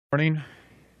Morning.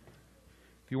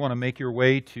 If you want to make your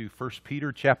way to 1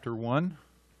 Peter chapter 1,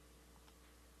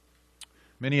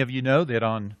 many of you know that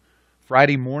on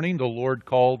Friday morning the Lord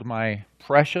called my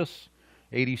precious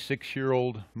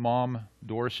 86-year-old mom,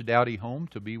 Doris Dowdy, home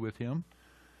to be with Him.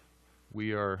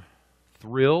 We are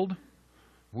thrilled.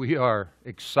 We are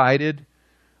excited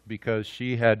because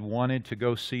she had wanted to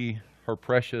go see her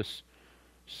precious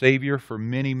Savior for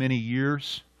many, many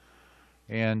years.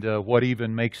 And what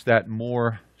even makes that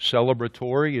more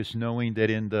celebratory is knowing that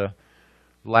in the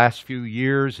last few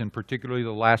years, and particularly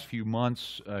the last few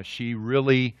months, she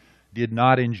really did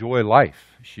not enjoy life.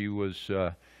 She was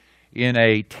in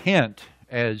a tent,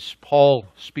 as Paul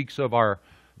speaks of our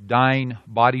dying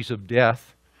bodies of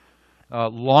death,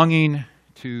 longing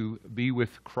to be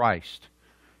with Christ.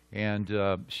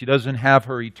 And she doesn't have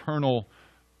her eternal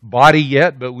body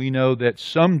yet, but we know that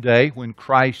someday when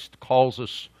Christ calls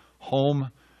us home,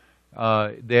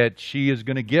 that she is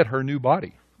going to get her new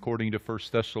body, according to 1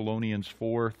 Thessalonians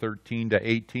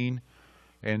 4:13-18.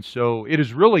 And so it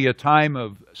is really a time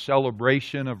of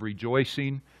celebration, of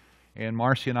rejoicing. And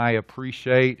Marcy and I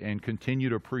appreciate and continue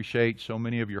to appreciate so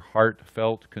many of your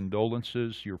heartfelt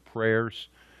condolences, your prayers.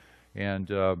 And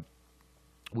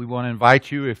we want to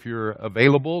invite you, if you're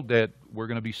available, that we're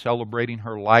going to be celebrating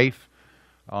her life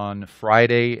on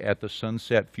Friday at the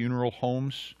Sunset Funeral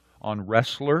Homes on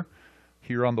Wrestler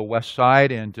here on the west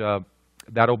side, and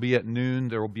that'll be at noon.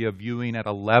 There will be a viewing at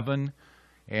 11,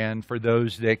 and for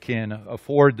those that can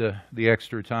afford the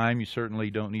extra time, you certainly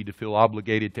don't need to feel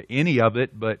obligated to any of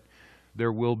it, but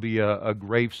there will be a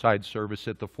graveside service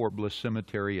at the Fort Bliss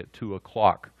Cemetery at 2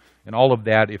 o'clock. And all of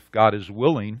that, if God is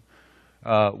willing,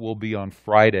 will be on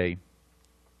Friday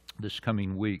this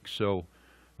coming week. So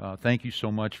thank you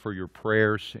so much for your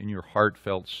prayers and your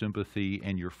heartfelt sympathy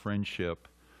and your friendship.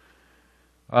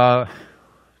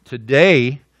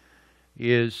 Today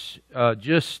is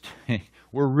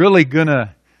we're really going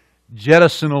to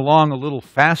jettison along a little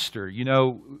faster. You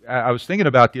know, I was thinking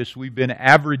about this. We've been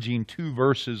averaging 2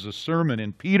 verses a sermon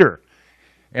in Peter.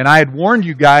 And I had warned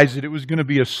you guys that it was going to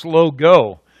be a slow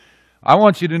go. I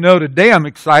want you to know today I'm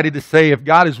excited to say, if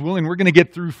God is willing, we're going to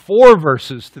get through 4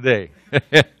 verses today.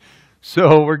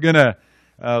 So we're going to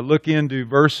look into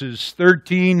verses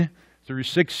 13 through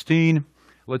 16.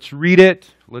 Let's read it,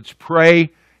 let's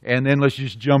pray, and then let's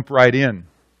just jump right in.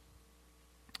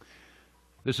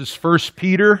 This is 1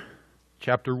 Peter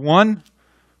chapter 1,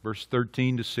 verse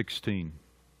 13 to 16.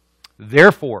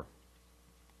 Therefore,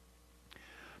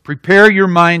 prepare your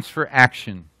minds for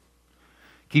action.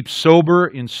 Keep sober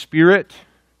in spirit.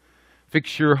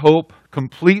 Fix your hope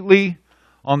completely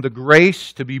on the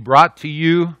grace to be brought to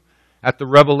you at the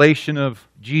revelation of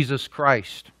Jesus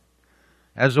Christ.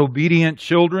 As obedient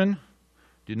children,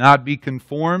 do not be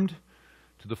conformed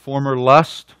to the former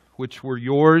lust which were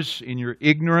yours in your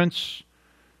ignorance,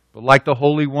 but like the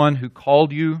Holy One who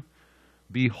called you,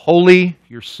 be holy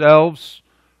yourselves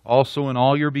also in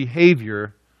all your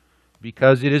behavior,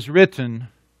 because it is written,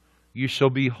 you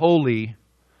shall be holy,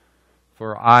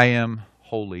 for I am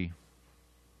holy.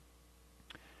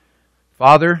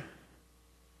 Father,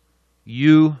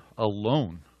 you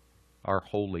alone are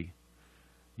holy.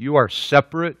 You are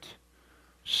separate,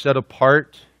 set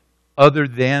apart, other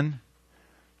than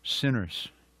sinners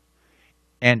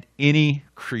and any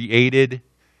created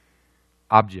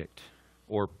object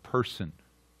or person.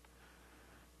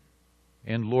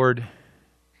 And Lord,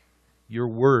 your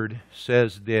word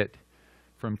says that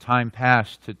from time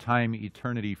past to time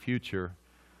eternity future,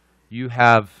 you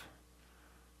have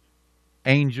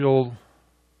angels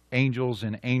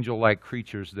and angel-like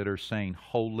creatures that are saying,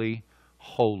 holy,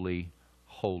 holy,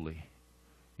 holy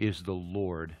is the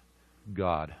Lord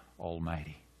God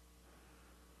Almighty.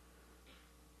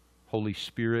 Holy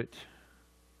Spirit,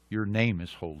 your name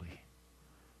is holy.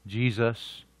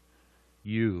 Jesus,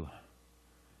 you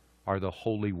are the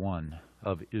Holy One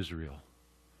of Israel.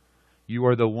 You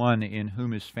are the one in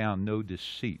whom is found no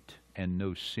deceit and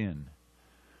no sin.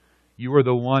 You are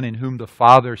the one in whom the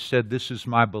Father said, this is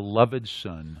my beloved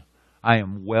Son. I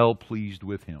am well pleased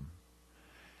with him.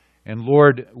 And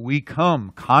Lord, we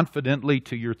come confidently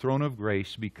to your throne of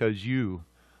grace because you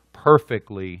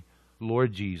perfectly,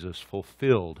 Lord Jesus,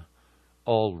 fulfilled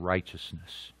all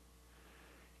righteousness.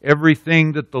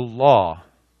 Everything that the law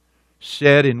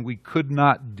said and we could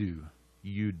not do,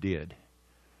 you did.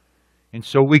 And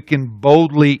so we can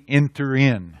boldly enter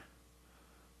in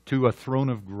to a throne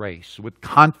of grace with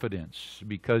confidence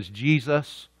because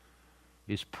Jesus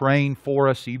is praying for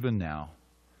us even now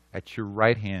at your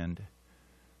right hand.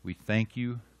 We thank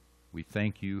you,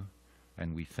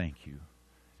 and we thank you.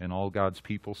 And all God's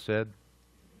people said,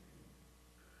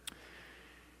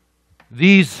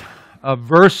 These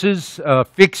verses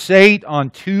fixate on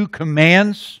two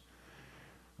commands.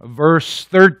 Verse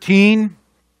 13,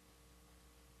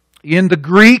 in the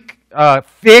Greek,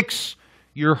 fix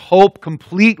your hope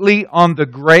completely on the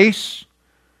grace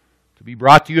to be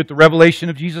brought to you at the revelation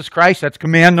of Jesus Christ. That's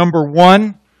command number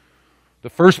 1. The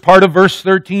first part of verse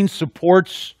 13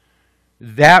 supports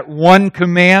that one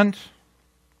command.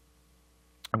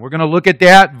 And we're going to look at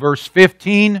that. Verse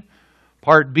 15,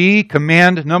 part B,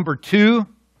 command number 2.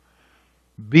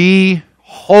 Be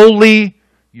holy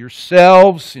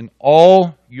yourselves in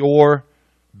all your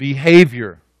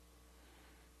behavior.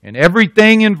 And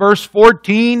everything in verse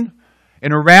 14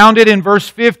 and around it in verse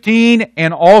 15,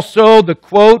 and also the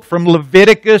quote from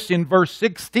Leviticus in verse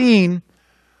 16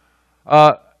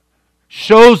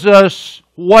 shows us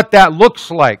what that looks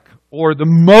like, or the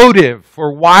motive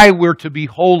for why we're to be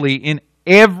holy in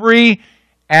every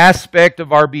aspect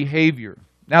of our behavior.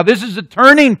 Now, this is a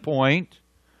turning point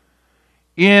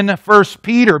in 1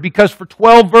 Peter, because for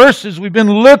 12 verses we've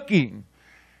been looking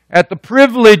at the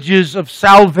privileges of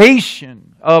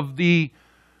salvation, of the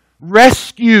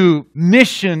rescue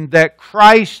mission that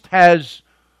Christ has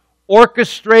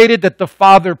orchestrated, that the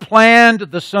Father planned,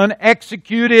 the Son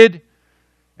executed,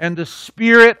 and the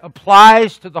Spirit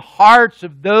applies to the hearts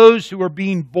of those who are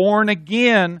being born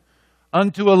again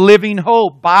unto a living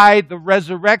hope by the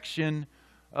resurrection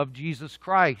of Jesus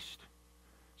Christ.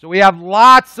 So we have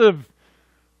lots of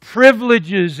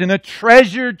privileges and a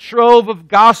treasure trove of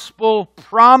gospel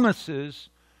promises.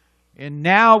 And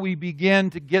now we begin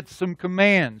to get some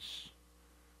commands.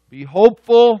 Be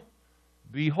hopeful,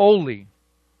 be holy.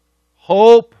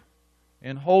 Hope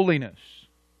and holiness.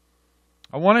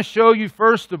 I want to show you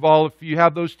first of all, if you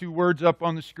have those two words up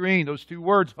on the screen, those two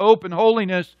words, hope and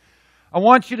holiness, I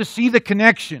want you to see the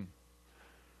connection.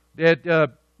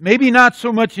 That maybe not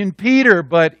so much in Peter,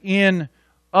 but in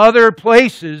other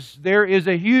places, there is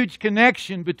a huge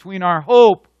connection between our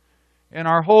hope and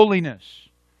our holiness.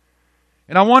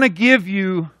 And I want to give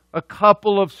you a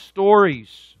couple of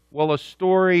stories. Well, a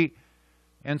story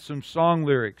and some song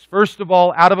lyrics. First of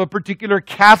all, out of a particular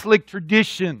Catholic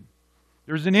tradition,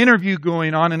 there's an interview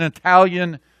going on in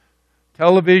Italian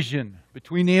television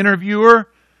between the interviewer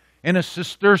and a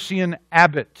Cistercian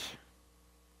abbot.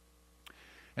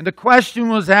 And the question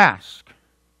was asked,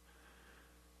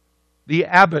 the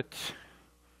abbot,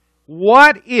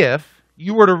 what if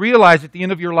you were to realize at the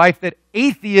end of your life that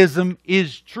atheism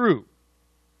is true?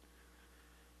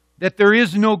 That there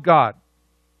is no God.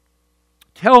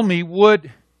 Tell me,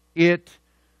 would it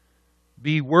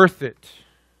be worth it?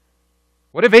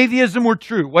 What if atheism were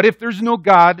true? What if there's no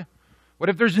God? What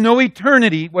if there's no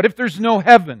eternity? What if there's no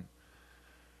heaven?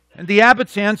 And the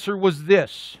abbot's answer was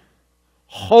this: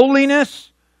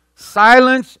 holiness,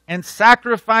 silence, and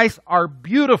sacrifice are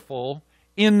beautiful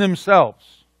in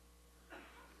themselves.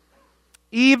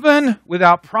 Even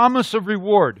without promise of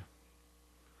reward,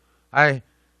 I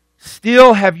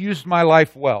still have used my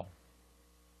life well.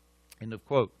 End of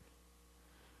quote.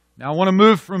 Now I want to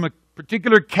move from a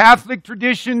particular Catholic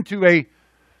tradition to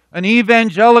an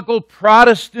evangelical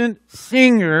Protestant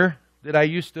singer that I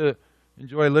used to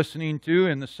enjoy listening to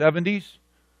in the 70s.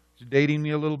 It's dating me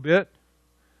a little bit.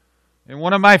 And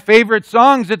one of my favorite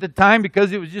songs at the time,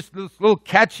 because it was just this little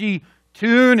catchy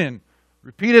tune and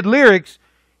repeated lyrics,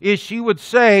 is she would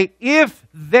say, if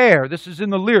there, this is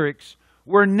in the lyrics,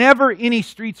 were never any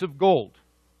streets of gold,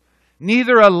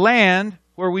 neither a land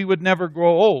where we would never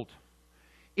grow old,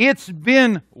 it's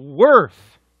been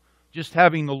worth just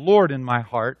having the Lord in my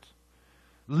heart,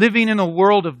 living in a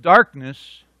world of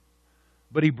darkness,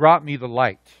 but He brought me the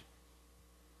light.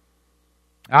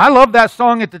 I love that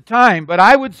song at the time, but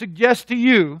I would suggest to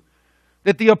you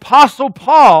that the Apostle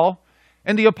Paul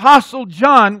and the Apostle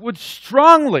John would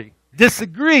strongly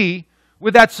disagree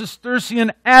with that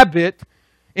Cistercian abbot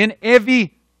and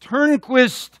Evie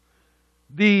Turnquist,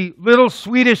 the little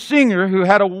Swedish singer who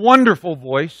had a wonderful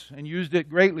voice and used it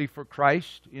greatly for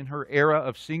Christ in her era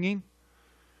of singing.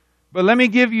 But let me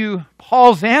give you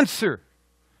Paul's answer.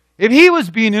 If he was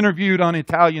being interviewed on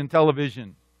Italian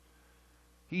television,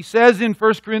 he says in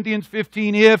 1 Corinthians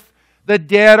 15, if the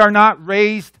dead are not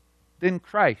raised, then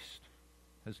Christ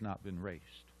has not been raised.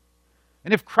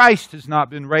 And if Christ has not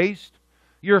been raised,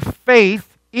 your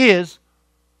faith is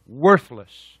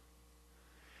worthless.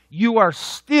 You are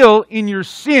still in your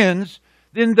sins,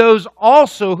 then those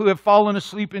also who have fallen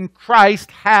asleep in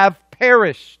Christ have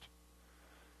perished.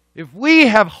 If we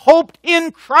have hoped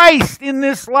in Christ in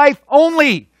this life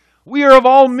only, we are of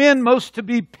all men most to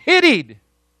be pitied.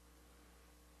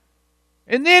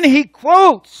 And then he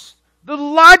quotes the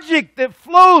logic that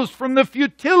flows from the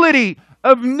futility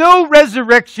of no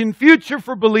resurrection future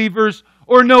for believers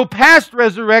or no past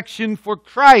resurrection for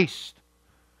Christ.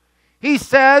 He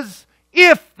says,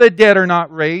 if the dead are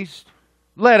not raised,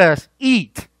 let us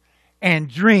eat and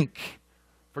drink,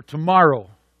 for tomorrow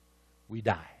we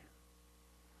die.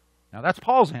 Now that's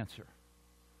Paul's answer.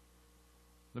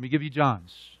 Let me give you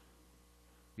John's.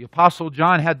 The Apostle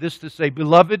John had this to say,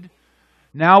 Beloved,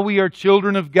 now we are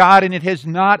children of God, and it has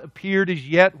not appeared as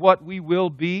yet what we will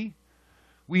be.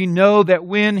 We know that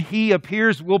when He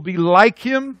appears, we'll be like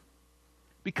Him,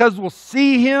 because we'll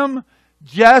see Him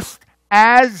just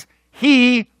as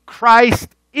He, Christ,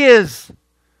 is.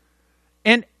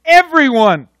 And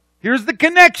everyone, here's the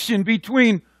connection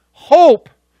between hope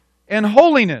and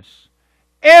holiness.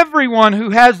 Everyone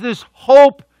who has this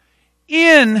hope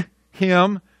in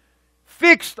Him,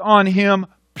 fixed on Him,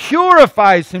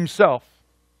 purifies himself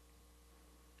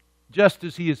just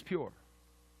as He is pure.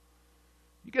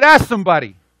 You could ask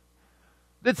somebody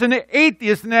that's an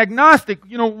atheist, an agnostic,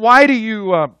 why do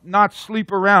you not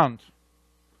sleep around?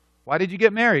 Why did you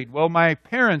get married? Well, my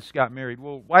parents got married.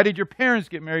 Well, why did your parents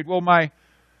get married? Well, my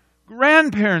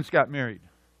grandparents got married.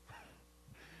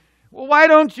 Well, why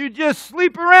don't you just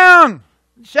sleep around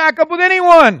and shack up with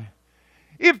anyone?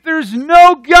 If there's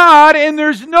no God and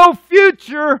there's no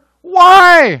future,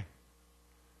 why?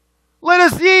 Let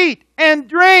us eat and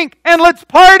drink and let's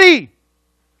party.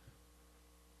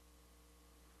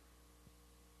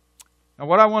 Now,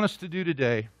 what I want us to do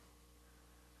today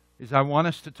is I want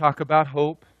us to talk about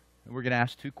hope. And we're going to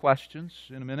ask 2 questions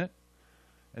in a minute.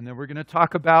 And then we're going to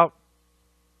talk about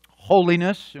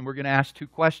holiness. And we're going to ask 2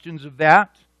 questions of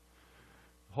that.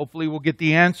 Hopefully we'll get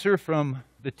the answer from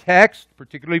the text,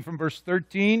 particularly from verse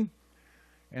 13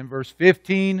 and verse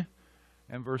 15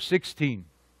 and verse 16.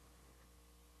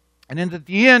 And then at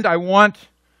the end, I want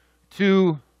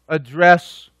to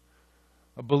address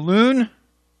a balloon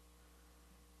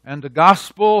and the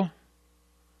gospel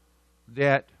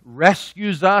that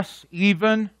rescues us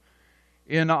even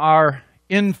in our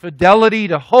infidelity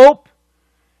to hope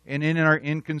and in our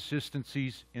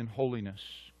inconsistencies in holiness.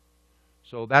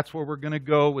 So that's where we're going to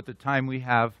go with the time we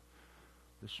have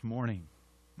this morning.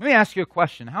 Let me ask you a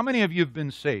question. How many of you have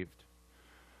been saved?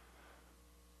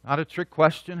 Not a trick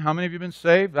question. How many of you have been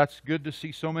saved? That's good to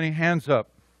see so many hands up.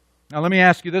 Now let me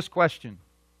ask you this question.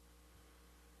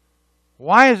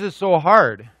 Why is it so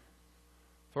hard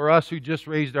for us who just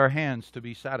raised our hands to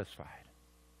be satisfied?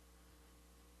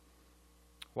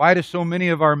 Why do so many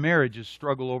of our marriages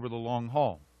struggle over the long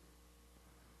haul?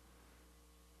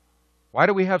 Why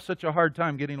do we have such a hard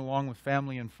time getting along with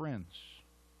family and friends?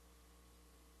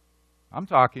 I'm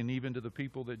talking even to the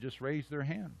people that just raised their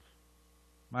hands,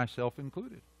 myself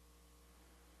included.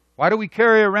 Why do we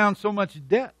carry around so much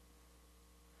debt?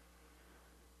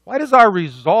 Why does our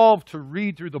resolve to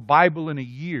read through the Bible in a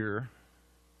year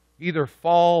either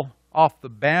fall off the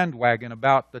bandwagon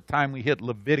about the time we hit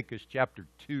Leviticus chapter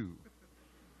 2?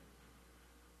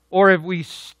 Or if we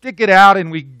stick it out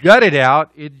and we gut it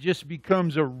out, it just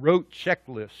becomes a rote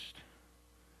checklist.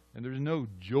 And there's no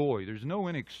joy. There's no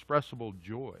inexpressible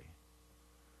joy.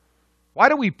 Why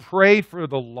do we pray for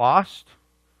the lost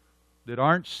that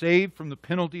aren't saved from the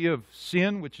penalty of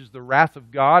sin, which is the wrath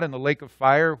of God and the lake of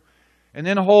fire, and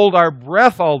then hold our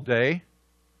breath all day,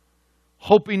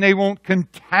 hoping they won't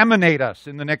contaminate us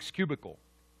in the next cubicle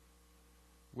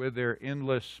with their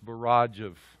endless barrage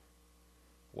of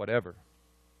whatever?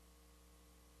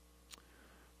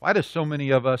 Why do so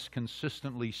many of us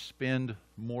consistently spend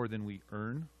more than we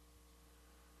earn?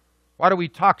 Why do we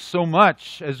talk so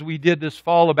much, as we did this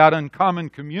fall, about uncommon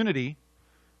community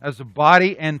as a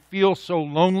body and feel so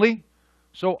lonely,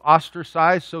 so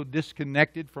ostracized, so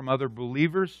disconnected from other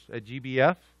believers at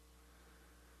GBF?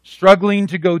 Struggling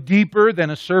to go deeper than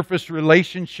a surface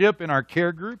relationship in our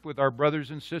care group with our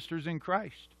brothers and sisters in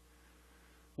Christ?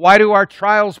 Why do our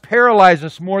trials paralyze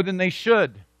us more than they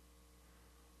should?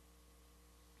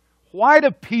 Why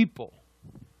do people,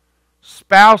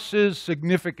 spouses,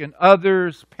 significant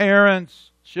others,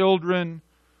 parents, children,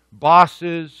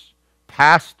 bosses,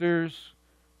 pastors,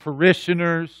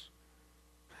 parishioners,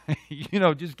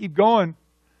 just keep going,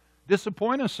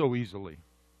 disappoint us so easily?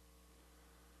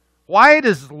 Why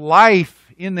does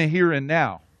life in the here and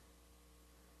now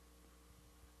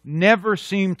never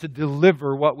seem to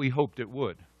deliver what we hoped it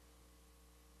would?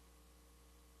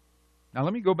 Now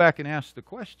let me go back and ask the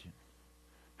question.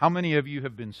 How many of you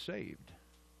have been saved?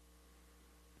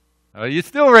 You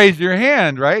still raise your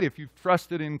hand, right? If you've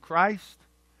trusted in Christ.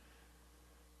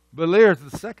 But there's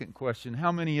the second question.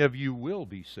 How many of you will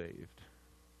be saved?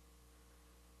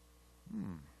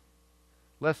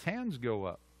 Less hands go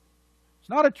up. It's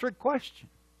not a trick question.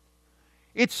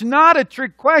 It's not a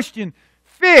trick question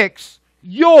fix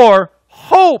your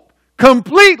hope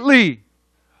completely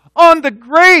on the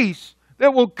grace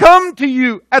that will come to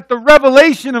you at the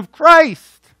revelation of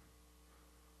Christ.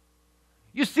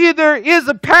 You see, there is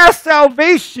a past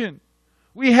salvation.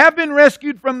 We have been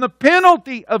rescued from the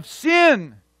penalty of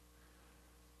sin.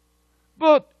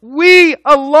 But we,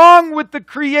 along with the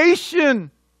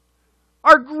creation,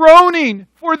 are groaning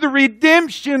for the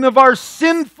redemption of our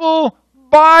sinful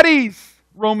bodies.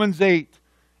 Romans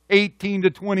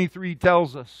 8:18-23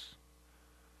 tells us.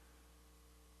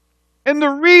 And the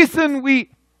reason we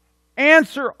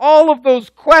answer all of those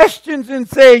questions and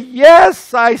say,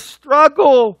 yes, I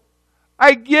struggle.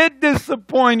 I get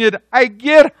disappointed. I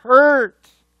get hurt.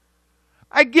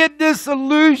 I get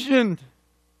disillusioned.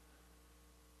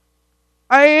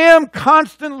 I am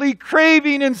constantly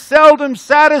craving and seldom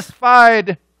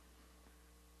satisfied,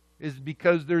 is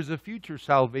because there's a future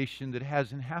salvation that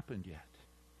hasn't happened yet.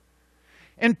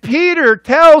 And Peter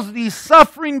tells these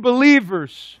suffering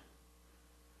believers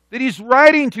that he's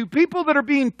writing to, people that are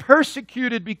being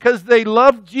persecuted because they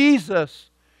love Jesus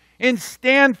and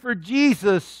stand for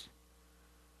Jesus,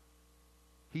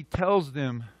 he tells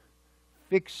them,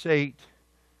 fixate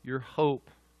your hope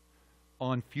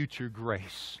on future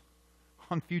grace.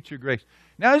 On future grace.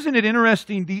 Now, isn't it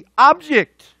interesting? The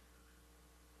object.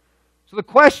 So the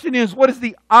question is, what is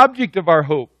the object of our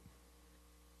hope?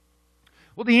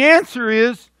 Well, the answer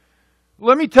is,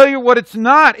 let me tell you what it's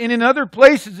not, and in other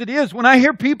places it is. When I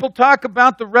hear people talk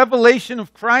about the revelation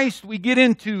of Christ, we get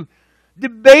into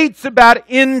debates about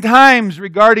end times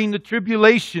regarding the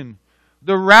tribulation,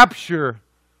 the rapture,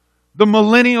 the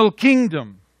millennial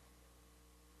kingdom.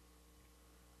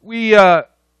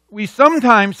 We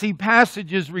sometimes see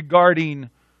passages regarding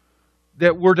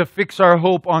that we're to fix our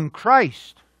hope on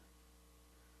Christ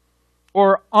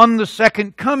or on the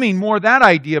second coming, more that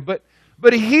idea.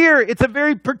 But here it's a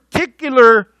very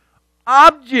particular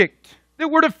object that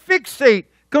we're to fixate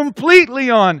completely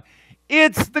on.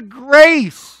 It's the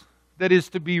grace that is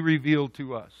to be revealed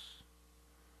to us.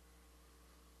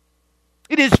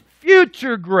 It is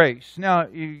future grace. Now,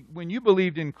 when you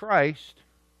believed in Christ,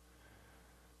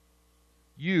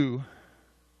 you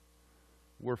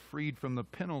were freed from the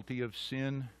penalty of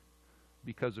sin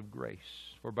because of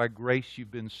grace. For by grace you've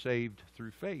been saved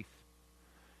through faith.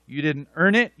 You didn't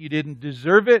earn it. You didn't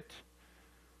deserve it.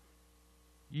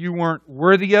 You weren't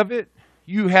worthy of it.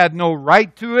 You had no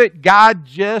right to it. God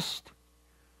just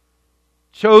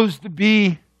chose to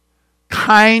be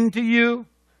kind to you,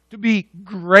 to be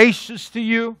gracious to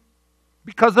you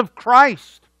because of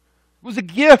Christ. It was a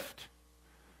gift.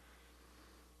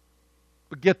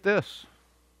 But get this.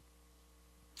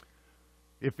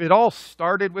 If it all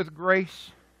started with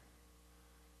grace,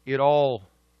 it all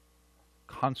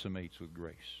consummates with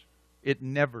grace. It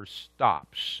never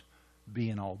stops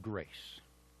being all grace.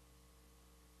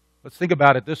 Let's think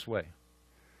about it this way.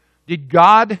 Did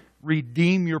God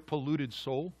redeem your polluted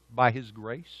soul by His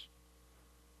grace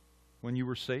when you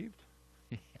were saved?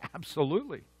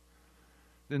 Absolutely.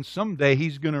 Then someday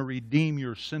He's going to redeem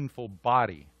your sinful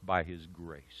body by His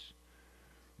grace.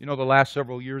 You know, the last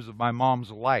several years of my mom's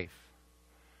life,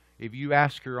 if you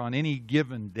ask her on any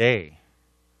given day,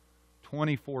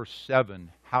 24/7,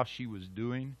 how she was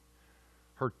doing,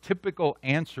 her typical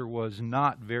answer was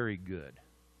not very good.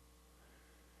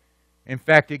 In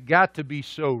fact, it got to be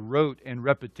so rote and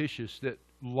repetitious that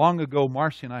long ago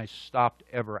Marcy and I stopped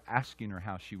ever asking her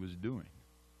how she was doing.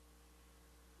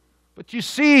 But you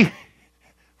see,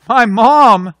 my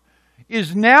mom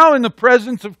is now in the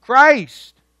presence of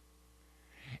Christ.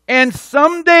 And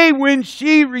someday when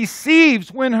she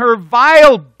receives, when her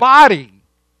vile body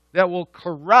that will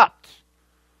corrupt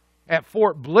at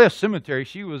Fort Bliss Cemetery,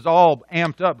 she was all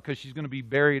amped up because she's going to be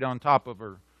buried on top of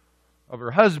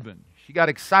her husband. She got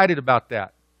excited about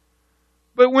that.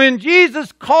 But when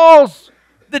Jesus calls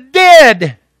the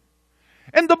dead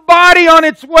and the body on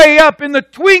its way up in the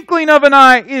twinkling of an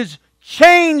eye is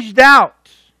changed out,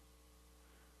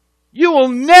 you will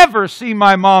never see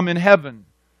my mom in heaven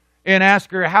and ask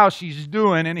her how she's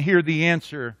doing and hear the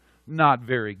answer, not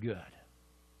very good.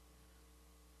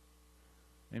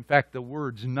 In fact, the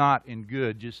words not and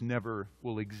good just never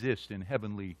will exist in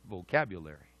heavenly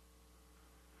vocabulary.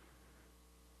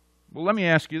 Well, let me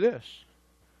ask you this.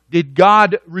 Did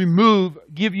God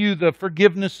give you the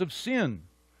forgiveness of sin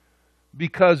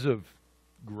because of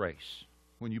grace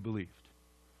when you believed?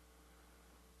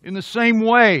 In the same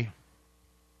way,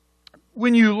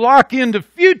 when you lock into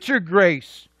future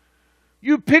grace,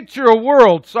 you picture a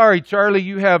world, sorry Charlie,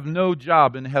 you have no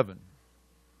job in heaven.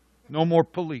 No more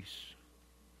police.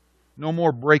 No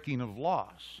more breaking of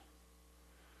laws.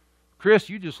 Chris,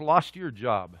 you just lost your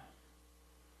job.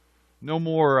 No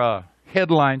more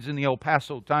headlines in the El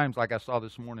Paso Times like I saw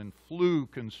this morning, flu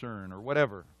concern or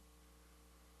whatever.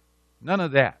 None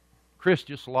of that. Chris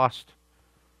just lost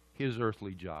his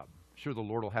earthly job. Sure, the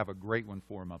Lord will have a great one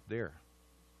for him up there.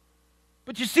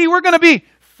 But you see, we're going to be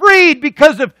freed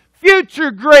because of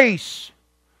future grace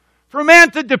from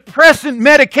antidepressant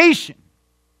medication.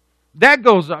 That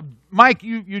goes up. Mike,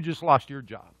 you just lost your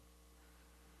job.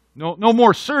 No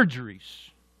more surgeries.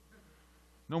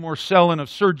 No more selling of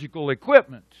surgical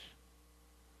equipment.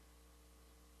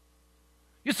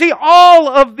 You see, all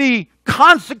of the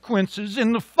consequences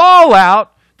and the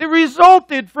fallout that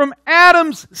resulted from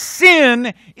Adam's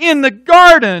sin in the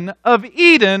Garden of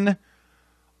Eden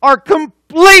are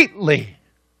completely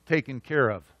taken care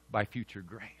of by future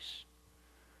grace.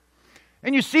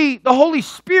 And you see, the Holy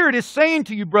Spirit is saying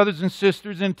to you, brothers and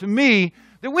sisters, and to me,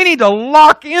 that we need to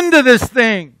lock into this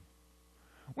thing.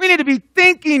 We need to be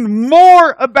thinking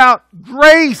more about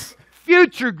grace,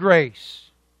 future grace.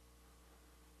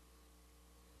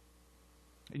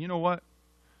 And you know what?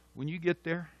 When you get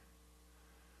there,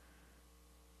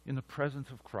 in the presence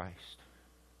of Christ,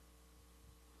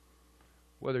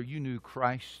 whether you knew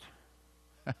Christ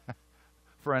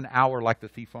for an hour like the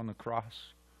thief on the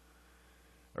cross,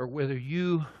 or whether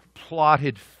you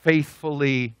plotted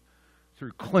faithfully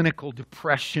through clinical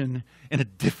depression in a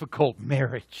difficult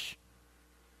marriage,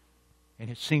 and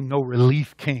it seemed no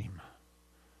relief came,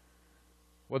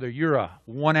 whether you're a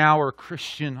 1-hour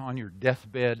Christian on your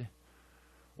deathbed,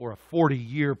 or a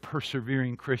 40-year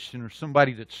persevering Christian, or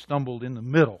somebody that stumbled in the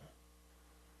middle,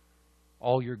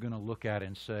 all you're going to look at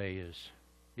and say is,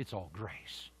 it's all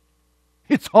grace.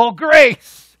 It's all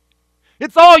grace.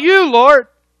 It's all you, Lord.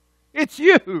 It's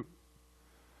you. Let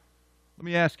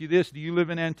me ask you this. Do you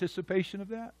live in anticipation of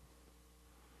that?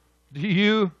 Do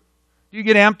you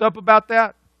get amped up about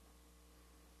that?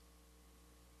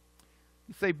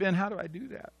 You say, Ben, how do I do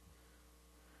that?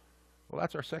 Well,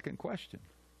 that's our second question.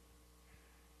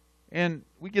 And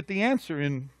we get the answer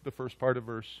in the first part of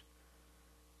verse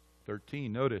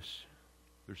 13. Notice,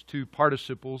 there's two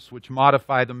participles which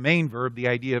modify the main verb, the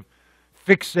idea of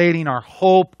fixating our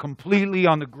hope completely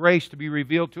on the grace to be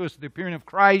revealed to us, the appearing of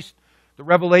Christ, the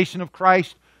revelation of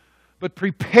Christ. But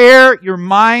prepare your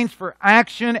minds for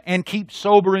action and keep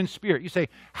sober in spirit. You say,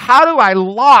 how do I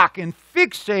lock and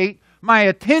fixate my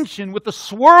attention with the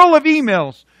swirl of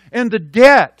emails and the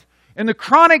debt and the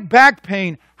chronic back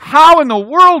pain? How in the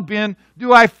world, Ben,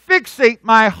 do I fixate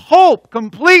my hope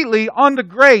completely on the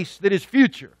grace that is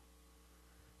future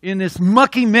in this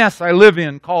mucky mess I live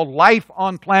in called life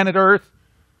on planet Earth,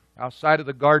 outside of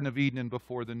the Garden of Eden and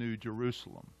before the New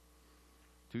Jerusalem?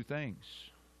 Two things.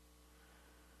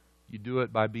 You do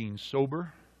it by being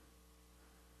sober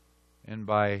and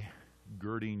by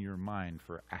girding your mind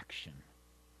for action.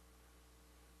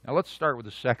 Now let's start with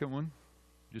the second one.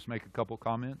 Just make a couple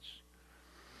comments.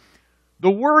 The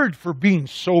word for being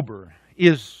sober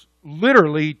is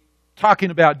literally talking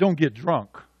about don't get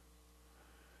drunk.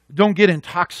 Don't get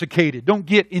intoxicated. Don't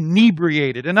get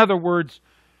inebriated. In other words,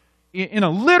 in a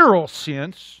literal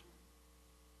sense,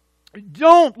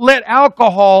 don't let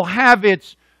alcohol have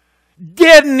its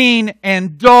deadening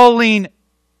and dulling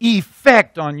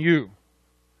effect on you.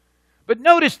 But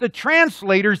notice the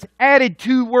translators added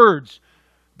two words.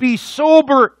 Be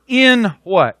sober in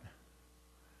what?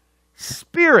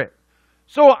 Spirit.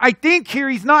 So I think here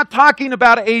he's not talking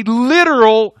about a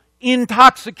literal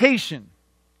intoxication,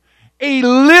 a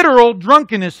literal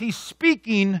drunkenness. He's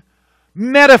speaking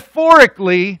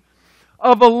metaphorically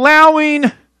of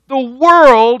allowing the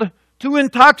world to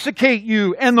intoxicate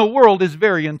you. And the world is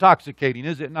very intoxicating,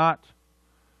 is it not?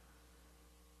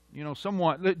 You know,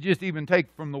 someone, just even take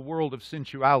from the world of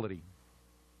sensuality.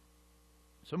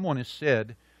 Someone has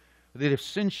said that if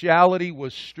sensuality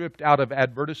was stripped out of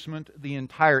advertisement, the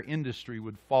entire industry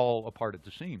would fall apart at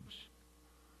the seams.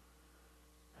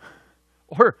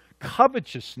 Or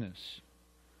covetousness.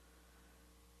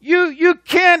 You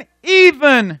can't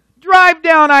even drive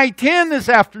down I-10 this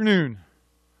afternoon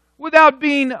without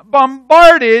being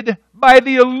bombarded by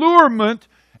the allurement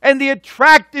and the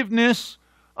attractiveness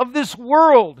of this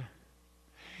world.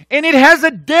 And it has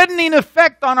a deadening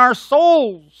effect on our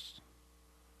souls.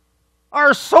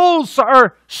 Our souls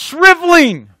are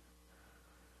shriveling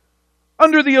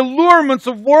under the allurements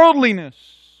of worldliness.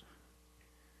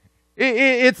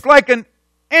 It's like an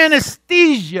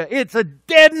anesthesia. It's a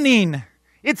deadening.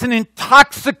 It's an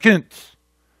intoxicant.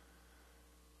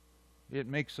 It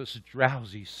makes us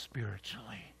drowsy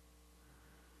spiritually.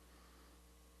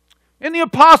 And the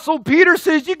Apostle Peter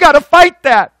says, you got to fight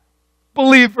that,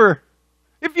 believer.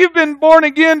 If you've been born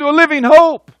again to a living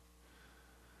hope,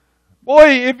 Boy,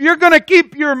 if you're going to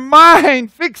keep your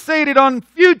mind fixated on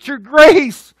future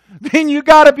grace, then you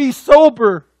got to be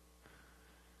sober.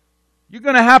 You're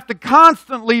going to have to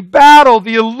constantly battle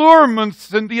the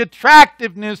allurements and the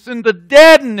attractiveness and the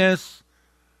deadness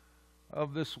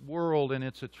of this world and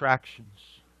its attractions.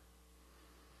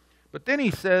 But then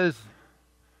he says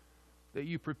that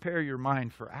you prepare your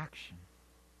mind for action.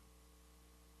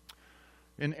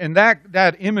 And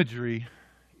that imagery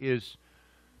is,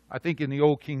 I think in the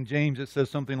old King James it says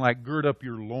something like, gird up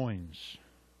your loins.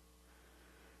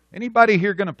 Anybody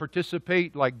here going to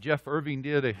participate like Jeff Irving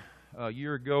did a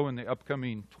year ago in the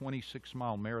upcoming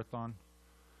 26-mile marathon?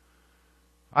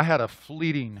 I had a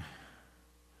fleeting,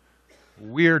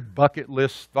 weird bucket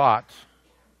list thought,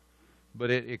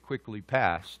 but it quickly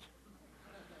passed.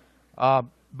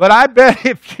 But I bet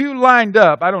if you lined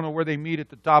up, I don't know where they meet at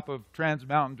the top of Trans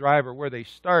Mountain Drive or where they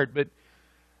start, but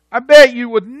I bet you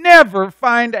would never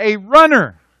find a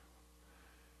runner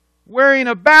wearing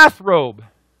a bathrobe.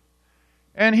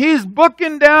 And he's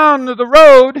booking down the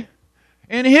road,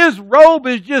 and his robe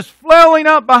is just flailing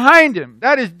up behind him.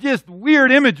 That is just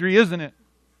weird imagery, isn't it?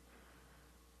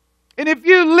 And if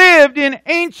you lived in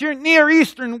ancient Near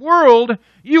Eastern world,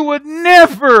 you would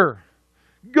never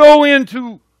go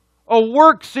into a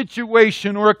work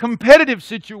situation or a competitive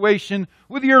situation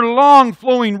with your long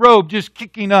flowing robe just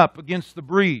kicking up against the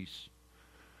breeze.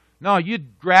 No,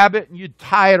 you'd grab it and you'd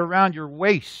tie it around your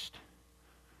waist.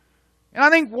 And I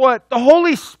think what the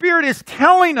Holy Spirit is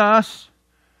telling us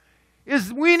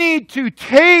is we need to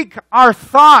take our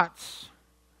thoughts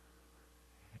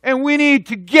and we need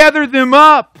to gather them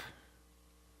up.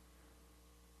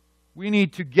 We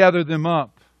need to gather them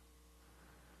up.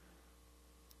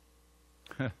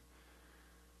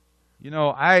 You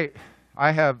know, I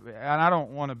have, and I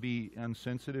don't want to be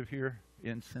insensitive here.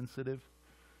 Insensitive?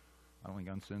 I don't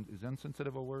think is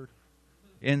insensitive a word?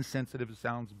 Insensitive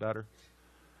sounds better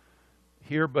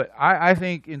here, but I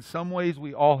think in some ways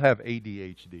we all have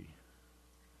ADHD.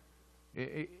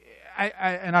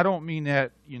 And I don't mean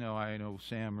that, you know, I know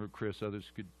Sam or Chris,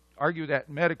 others could argue that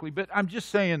medically, but I'm just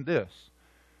saying this.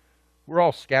 We're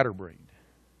all scatterbrained.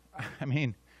 I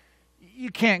mean, you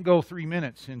can't go 3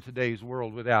 minutes in today's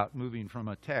world without moving from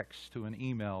a text to an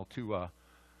email to a,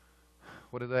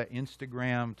 what is that,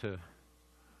 Instagram to,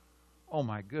 oh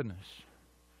my goodness.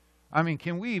 I mean,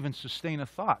 can we even sustain a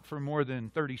thought for more than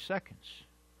 30 seconds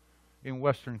in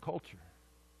Western culture?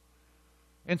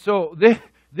 And so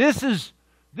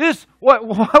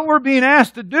what we're being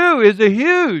asked to do is it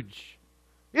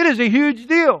is a huge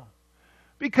deal.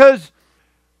 Because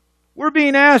we're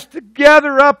being asked to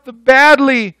gather up the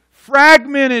badly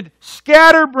fragmented,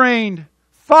 scatterbrained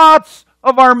thoughts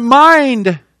of our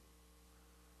mind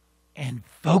and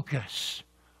focus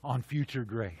on future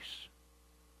grace.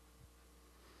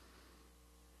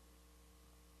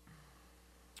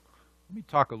 Let me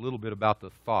talk a little bit about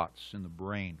the thoughts in the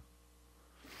brain.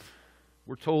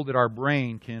 We're told that our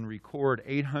brain can record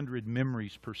 800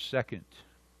 memories per second.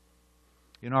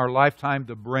 In our lifetime,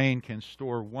 the brain can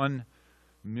store 1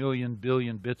 million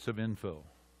billion bits of info.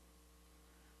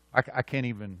 I can't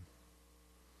even,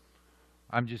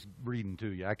 I'm just reading to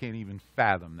you. I can't even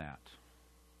fathom that.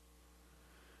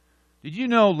 Did you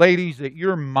know, ladies, that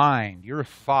your mind, your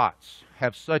thoughts,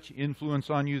 have such influence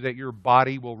on you that your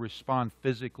body will respond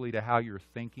physically to how you're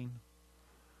thinking?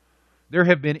 There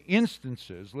have been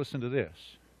instances, listen to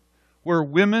this, where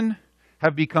women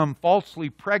have become falsely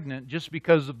pregnant just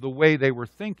because of the way they were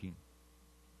thinking.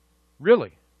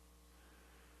 Really.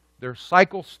 Their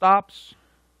cycle stops.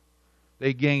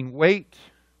 They gain weight.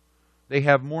 They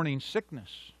have morning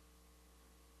sickness.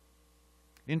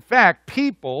 In fact,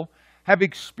 people have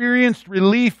experienced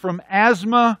relief from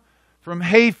asthma, from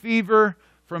hay fever,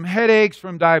 from headaches,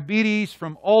 from diabetes,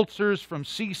 from ulcers, from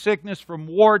seasickness, from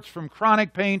warts, from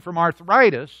chronic pain, from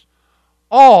arthritis,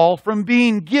 all from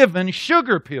being given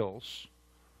sugar pills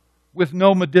with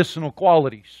no medicinal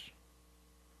qualities.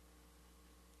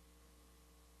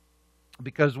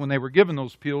 Because when they were given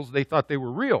those pills, they thought they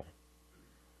were real.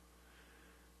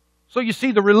 So you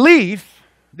see, the relief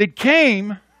that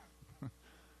came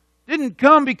didn't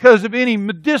come because of any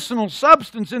medicinal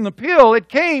substance in the pill. It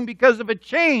came because of a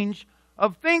change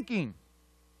of thinking,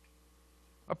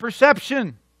 a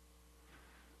perception.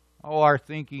 Oh, our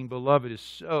thinking, beloved, is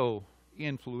so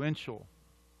influential.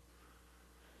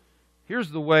 Here's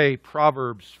the way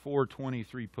Proverbs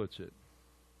 4:23 puts it.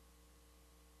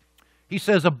 He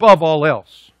says, above all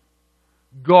else,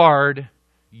 guard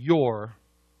your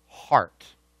heart,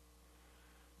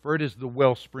 for it is the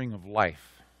wellspring of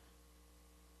life.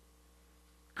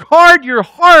 Guard your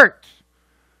heart.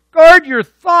 Guard your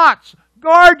thoughts.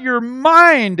 Guard your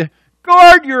mind.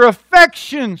 Guard your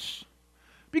affections,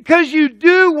 because you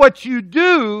do what you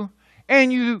do,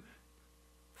 and you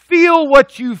feel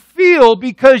what you feel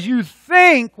because you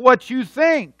think what you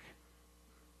think.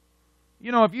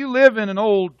 You know, if you live in an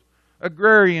old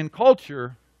agrarian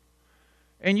culture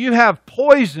and you have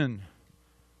poison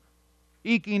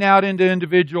eking out into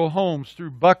individual homes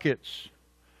through buckets,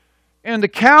 and the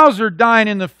cows are dying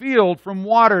in the field from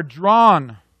water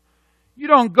drawn, you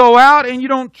don't go out and you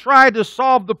don't try to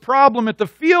solve the problem at the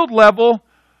field level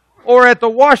or at the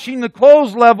washing the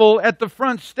clothes level at the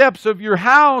front steps of your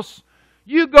house.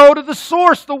 You go to the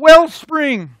source, the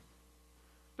wellspring.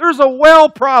 There's a well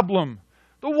problem.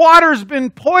 The water's been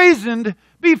poisoned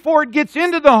before it gets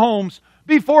into the homes,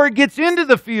 before it gets into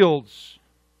the fields.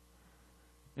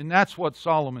 And that's what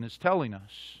Solomon is telling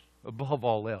us, above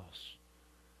all else.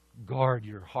 Guard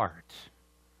your heart.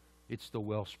 It's the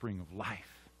wellspring of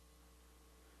life.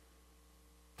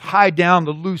 Tie down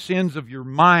the loose ends of your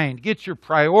mind. Get your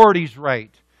priorities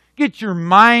right. Get your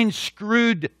mind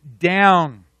screwed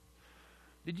down.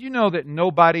 Did you know that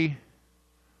nobody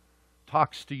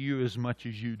talks to you as much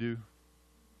as you do?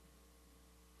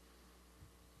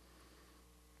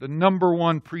 The number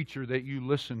one preacher that you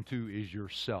listen to is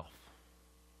yourself.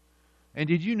 And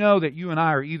did you know that you and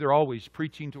I are either always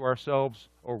preaching to ourselves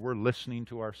or we're listening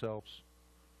to ourselves?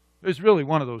 It's really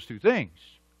one of those two things.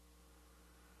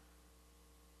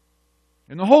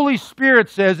 And the Holy Spirit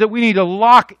says that we need to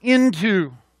lock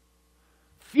into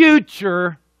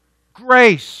future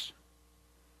grace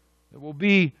that will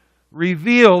be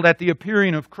revealed at the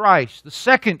appearing of Christ, the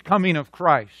second coming of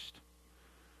Christ.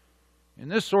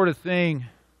 And this sort of thing,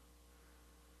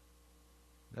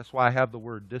 that's why I have the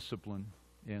word discipline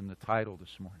in the title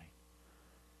this morning.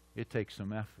 It takes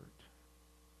some effort.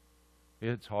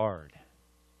 It's hard.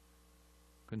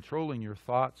 Controlling your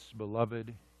thoughts,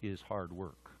 beloved, is hard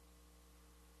work.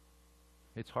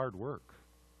 It's hard work.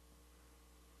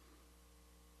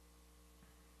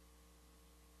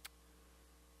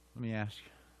 Let me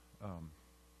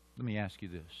ask you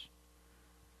this.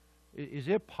 Is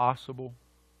it possible,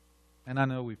 and I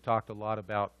know we've talked a lot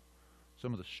about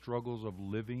some of the struggles of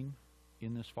living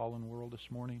in this fallen world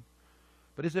this morning,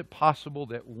 but is it possible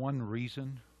that one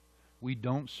reason we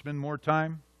don't spend more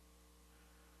time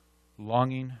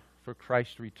longing for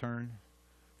Christ's return,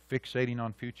 fixating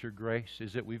on future grace,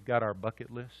 is that we've got our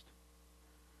bucket list?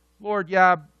 Lord,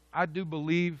 yeah, I do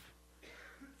believe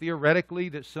theoretically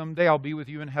that someday I'll be with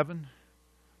you in heaven,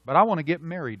 but I want to get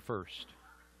married first.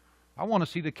 I want to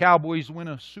see the Cowboys win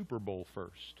a Super Bowl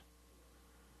first.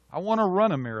 I want to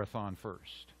run a marathon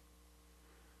first.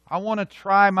 I want to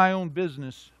try my own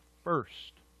business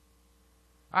first.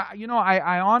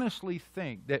 I honestly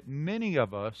think that many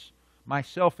of us,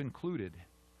 myself included,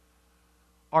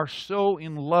 are so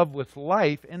in love with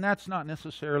life, and that's not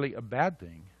necessarily a bad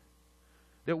thing,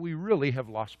 that we really have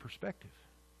lost perspective.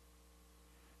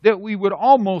 That we would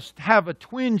almost have a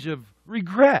twinge of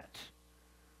regret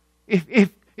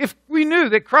if we knew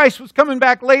that Christ was coming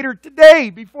back later today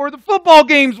before the football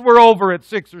games were over at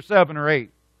 6 or 7 or 8.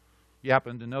 You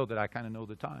happen to know that I kind of know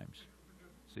the times.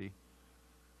 See?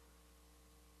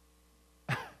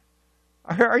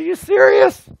 Are you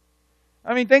serious?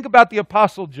 I mean, think about the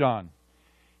Apostle John.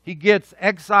 He gets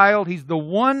exiled. He's the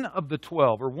one of the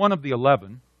 12, or one of the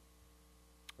 11,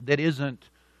 that isn't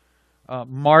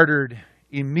martyred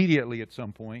immediately at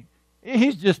some point.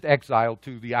 He's just exiled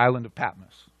to the island of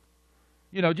Patmos.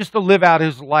 You know, just to live out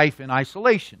his life in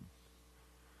isolation.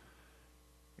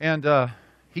 And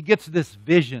he gets this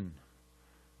vision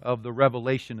of the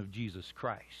revelation of Jesus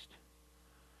Christ.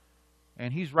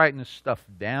 And he's writing this stuff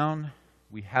down.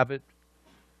 We have it.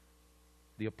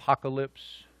 The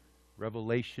Apocalypse,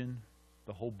 Revelation,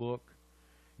 the whole book.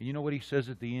 And you know what he says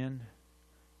at the end?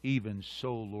 Even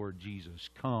so, Lord Jesus,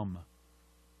 come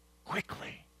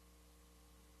quickly.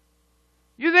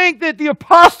 You think that the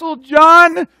Apostle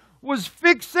John was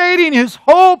fixating his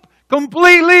hope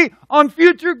completely on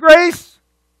future grace?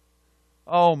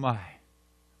 Oh my.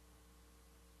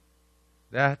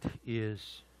 That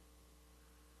is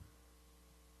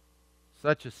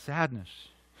such a sadness,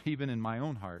 even in my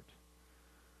own heart,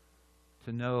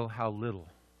 to know how little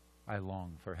I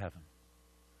long for heaven,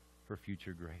 for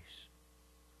future grace.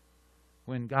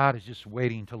 When God is just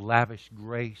waiting to lavish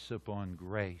grace upon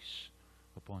grace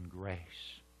upon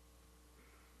grace.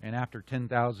 And after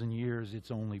 10,000 years,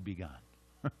 it's only begun.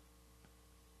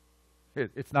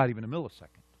 It's not even a millisecond.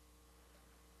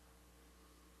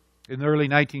 In the early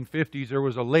 1950s, there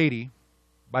was a lady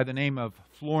by the name of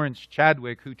Florence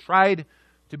Chadwick who tried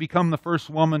to become the first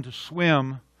woman to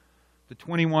swim the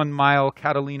 21-mile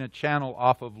Catalina Channel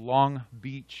off of Long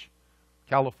Beach,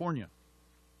 California.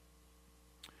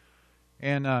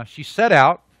 And she set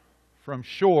out from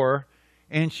shore,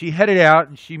 and she headed out,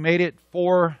 and she made it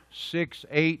 4, 6,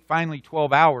 8, finally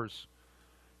 12 hours.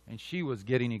 And she was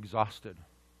getting exhausted.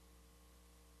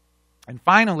 And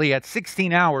finally, at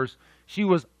 16 hours, she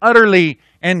was utterly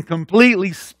and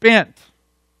completely spent.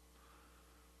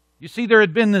 You see, there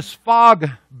had been this fog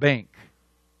bank.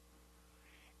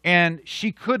 And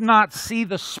she could not see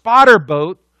the spotter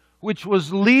boat which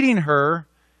was leading her.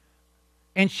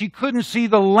 And she couldn't see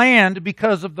the land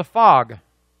because of the fog.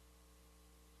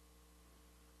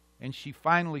 And she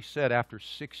finally said, after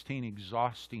 16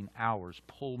 exhausting hours,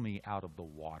 "Pull me out of the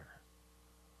water."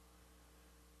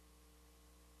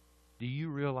 Do you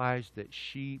realize that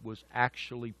she was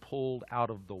actually pulled out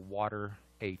of the water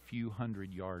a few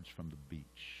hundred yards from the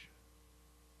beach?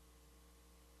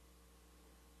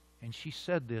 And she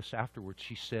said this afterwards.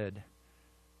 She said,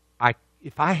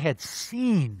 if I had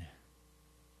seen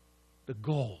the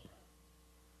goal,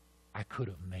 I could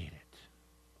have made it.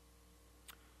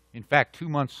 In fact, 2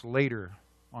 months later,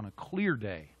 on a clear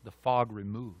day, the fog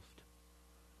removed.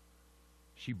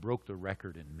 She broke the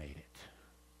record and made it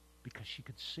because she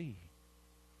could see.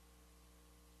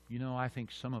 You know, I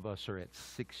think some of us are at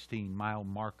 16 mile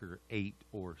marker 8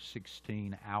 or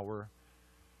 16 hour,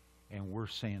 and we're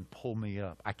saying, "Pull me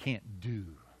up. I can't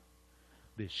do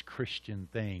this Christian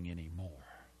thing anymore.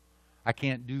 I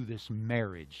can't do this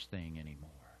marriage thing anymore.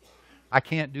 I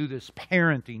can't do this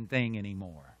parenting thing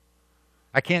anymore.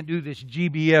 I can't do this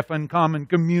GBF uncommon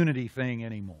community thing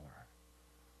anymore."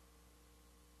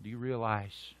 Do you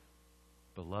realize,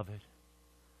 beloved,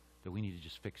 that we need to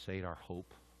just fixate our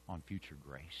hope on future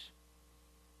grace?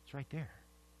 It's right there.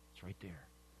 It's right there.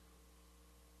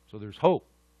 So there's hope.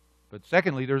 But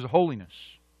secondly, there's a holiness.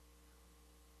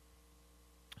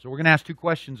 So we're going to ask 2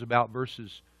 questions about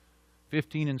verses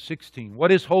 15 and 16.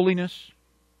 What is holiness?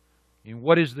 And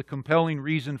what is the compelling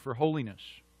reason for holiness?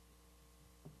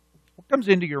 What comes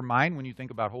into your mind when you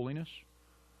think about holiness?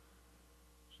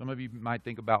 Some of you might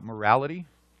think about morality,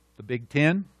 the Big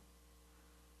Ten,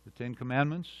 the 10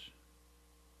 Commandments.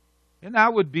 And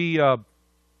that would be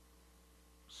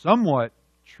somewhat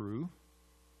true.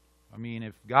 I mean,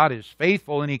 if God is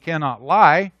faithful and He cannot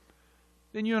lie,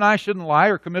 then you and I shouldn't lie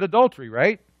or commit adultery,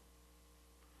 right?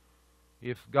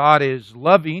 If God is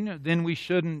loving, then we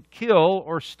shouldn't kill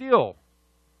or steal.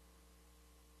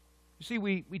 You see,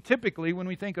 we typically, when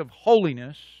we think of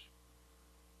holiness,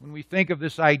 when we think of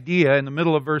this idea in the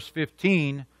middle of verse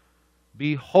 15,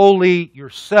 "Be holy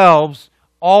yourselves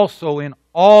also in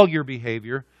all your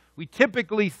behavior," we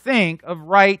typically think of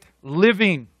right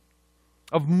living,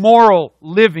 of moral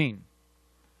living.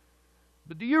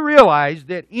 But do you realize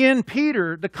that in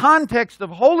Peter, the context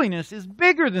of holiness is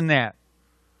bigger than that?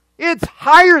 It's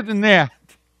higher than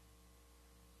that.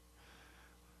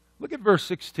 Look at verse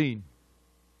 16.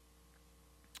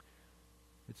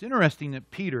 It's interesting that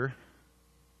Peter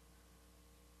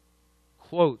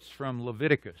quotes from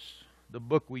Leviticus, the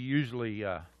book we usually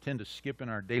tend to skip in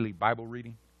our daily Bible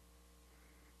reading.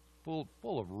 Full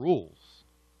of rules.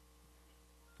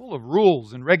 Full of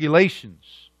rules and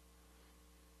regulations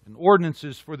and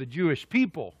ordinances for the Jewish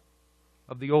people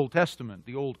of the Old Testament,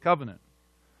 the Old Covenant.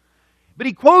 But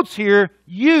he quotes here,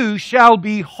 "You shall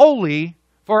be holy,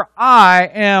 for I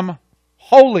am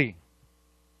holy."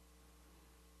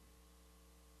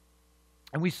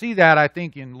 And we see that, I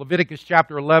think, in Leviticus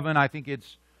chapter 11. I think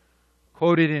it's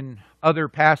quoted in other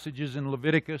passages in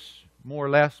Leviticus, more or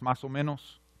less, más o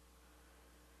menos.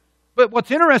 But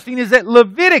what's interesting is that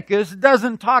Leviticus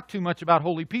doesn't talk too much about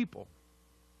holy people.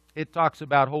 It talks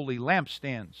about holy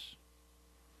lampstands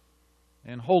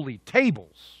and holy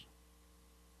tables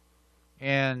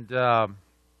and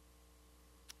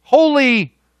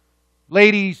holy,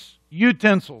 ladies,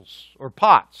 utensils or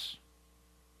pots.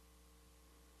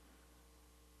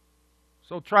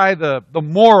 So try the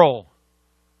moral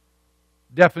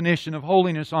definition of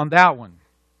holiness on that one.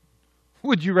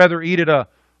 Would you rather eat at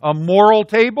a moral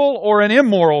table or an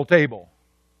immoral table?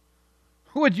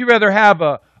 Would you rather have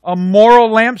a moral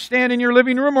lampstand in your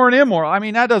living room or an immoral? I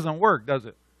mean, that doesn't work, does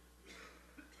it?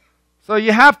 So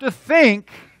you have to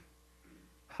think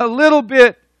a little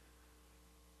bit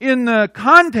in the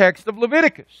context of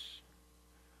Leviticus.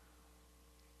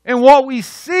 And what we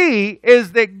see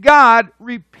is that God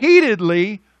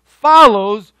repeatedly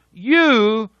follows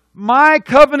you, my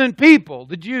covenant people,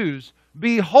 the Jews,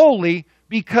 be holy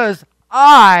because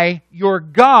I, your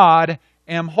God,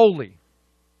 am holy.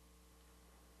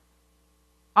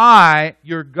 I,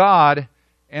 your God,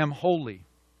 am holy.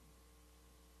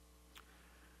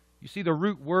 You see, the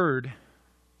root word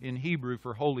in Hebrew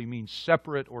for holy means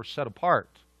separate or set apart.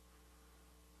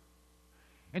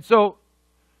 And so,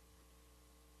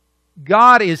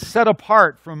 God is set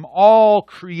apart from all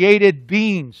created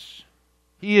beings.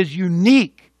 He is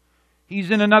unique.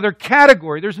 He's in another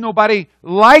category. There's nobody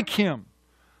like Him.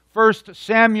 1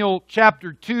 Samuel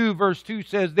chapter 2, verse 2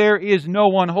 says, "There is no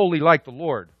one holy like the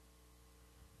Lord."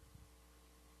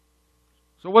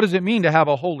 So what does it mean to have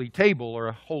a holy table or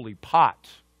a holy pot?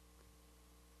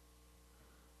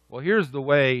 Well, here's the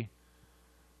way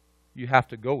you have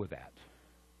to go with that.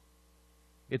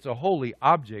 It's a holy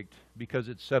object because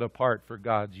it's set apart for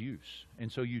God's use.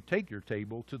 And so you take your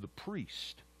table to the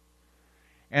priest.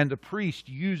 And the priest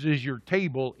uses your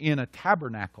table in a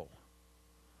tabernacle,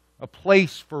 a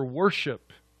place for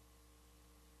worship,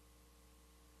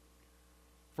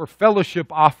 for fellowship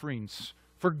offerings,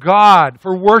 for God,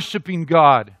 for worshiping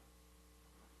God.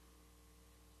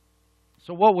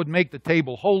 So what would make the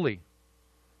table holy?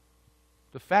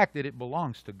 The fact that it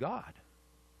belongs to God.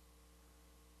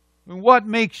 And what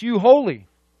makes you holy?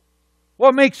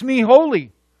 What makes me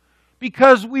holy?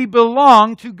 Because we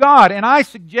belong to God. And I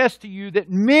suggest to you that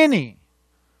many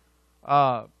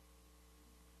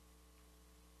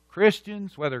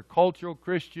Christians, whether cultural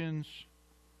Christians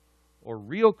or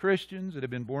real Christians that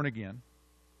have been born again,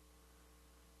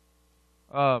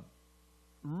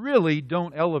 really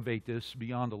don't elevate this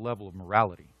beyond the level of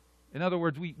morality. In other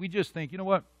words, we just think, you know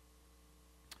what?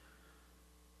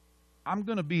 I'm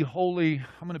going to be holy,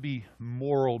 I'm going to be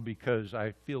moral because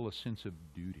I feel a sense of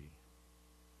duty.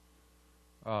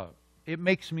 It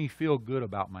makes me feel good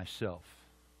about myself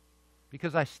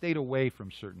because I stayed away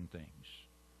from certain things,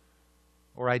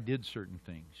 or I did certain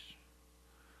things,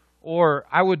 or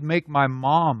I would make my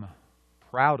mom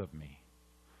proud of me,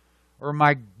 or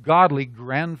my godly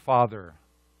grandfather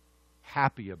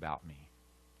happy about me.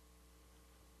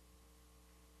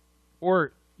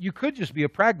 Or you could just be a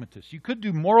pragmatist. You could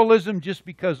do moralism just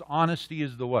because honesty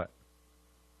is the what?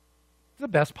 It's the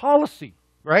best policy,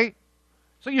 right?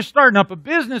 So you're starting up a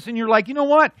business and you're like, you know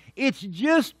what? It's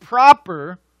just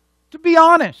proper to be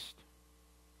honest.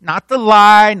 Not to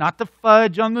lie, not to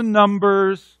fudge on the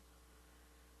numbers.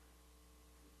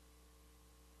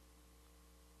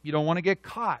 You don't want to get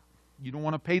caught. You don't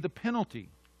want to pay the penalty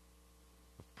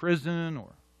of prison or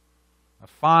a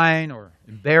fine or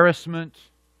embarrassment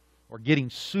or getting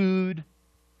sued.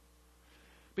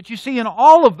 But you see, in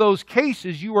all of those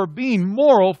cases, you are being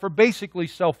moral for basically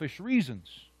selfish reasons.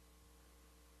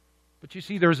 But you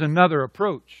see, there's another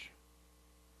approach.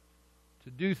 To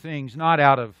do things not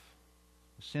out of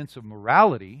a sense of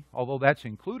morality, although that's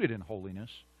included in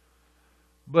holiness,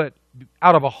 but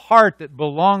out of a heart that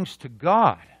belongs to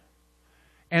God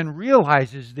and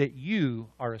realizes that you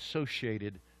are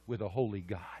associated with a holy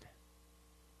God.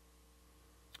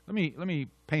 Let me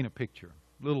paint a picture,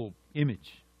 a little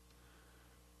image.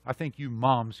 I think you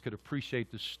moms could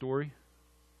appreciate this story.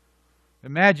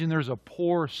 Imagine there's a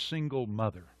poor single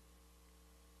mother,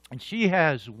 and she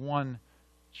has one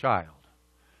child.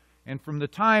 And from the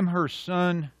time her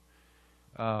son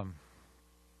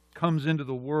comes into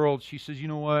the world, she says, you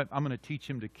know what, I'm going to teach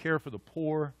him to care for the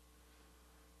poor.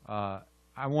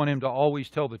 I want him to always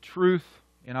tell the truth,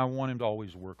 and I want him to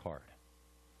always work hard.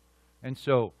 And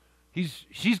so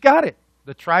she's got it,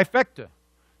 the trifecta.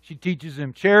 She teaches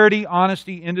him charity,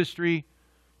 honesty, industry,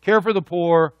 care for the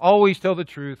poor, always tell the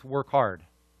truth, work hard.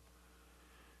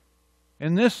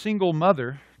 And this single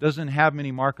mother doesn't have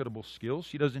many marketable skills.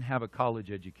 She doesn't have a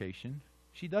college education.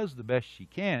 She does the best she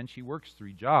can. She works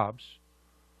 3 jobs.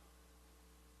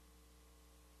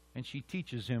 And she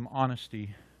teaches him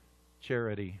honesty,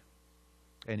 charity,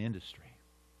 and industry.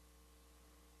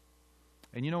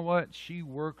 And you know what? She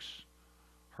works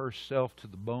herself to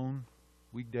the bone,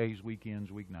 weekdays, weekends,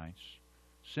 weeknights,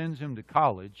 sends him to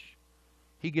college,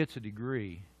 he gets a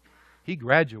degree, he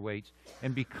graduates,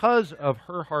 and because of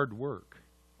her hard work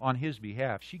on his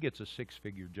behalf, she gets a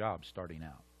 6-figure job starting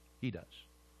out. He does.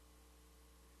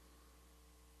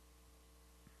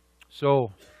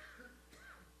 So,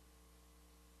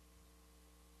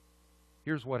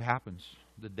 here's what happens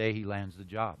the day he lands the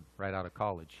job, right out of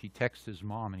college. He texts his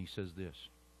mom and he says this,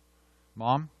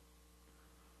 Mom,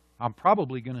 I'm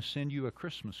probably going to send you a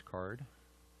Christmas card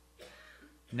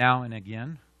now and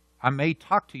again. I may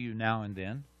talk to you now and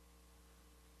then,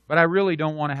 but I really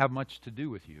don't want to have much to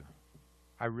do with you.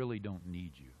 I really don't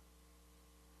need you.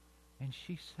 And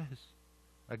she says,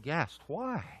 aghast,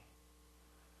 why?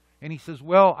 And he says,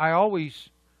 well, I always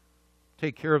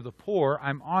take care of the poor.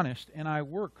 I'm honest, and I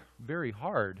work very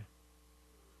hard.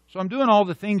 So I'm doing all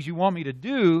the things you want me to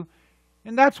do,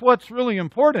 and that's what's really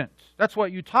important. That's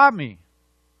what you taught me.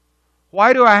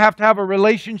 Why do I have to have a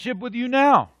relationship with you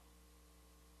now?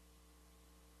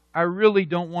 I really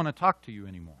don't want to talk to you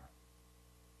anymore.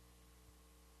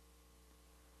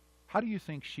 How do you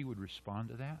think she would respond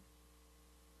to that?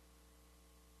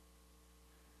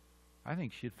 I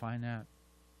think she'd find that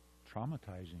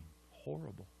traumatizing,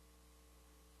 horrible.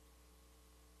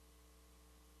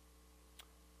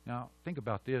 Now, think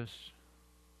about this.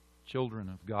 Children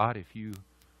of God, if you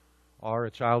are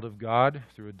a child of God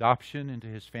through adoption into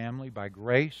His family by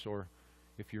grace, or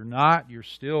if you're not, you're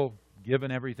still given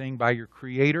everything by your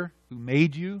Creator who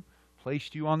made you,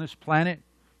 placed you on this planet,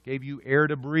 gave you air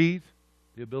to breathe,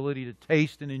 the ability to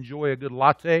taste and enjoy a good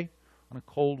latte on a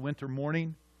cold winter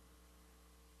morning.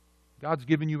 God's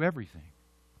given you everything.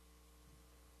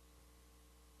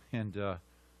 And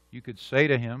you could say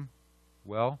to Him,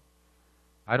 well,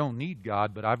 I don't need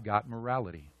God, but I've got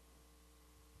morality.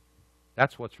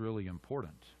 That's what's really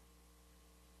important.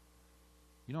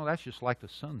 You know, that's just like the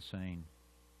son saying,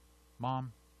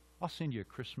 Mom, I'll send you a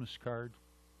Christmas card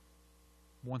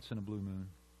once in a blue moon,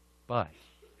 but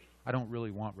I don't really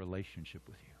want relationship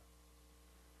with you.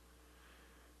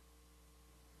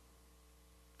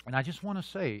 And I just want to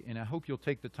say, and I hope you'll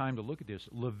take the time to look at this,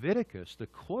 Leviticus, the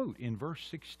quote in verse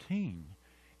 16,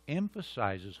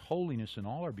 emphasizes holiness in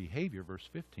all our behavior, verse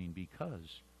 15,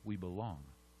 because we belong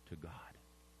to God.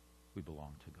 We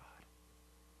belong to God.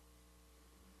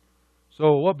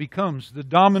 So what becomes the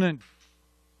dominant,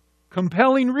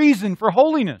 compelling reason for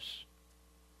holiness?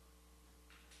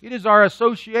 It is our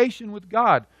association with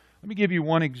God. Let me give you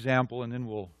one example, and then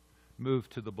we'll move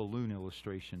to the balloon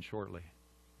illustration shortly.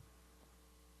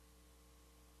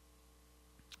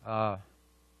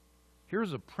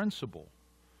 Here's a principle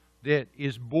that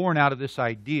is born out of this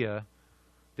idea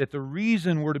that the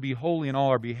reason we're to be holy in all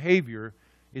our behavior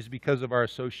is because of our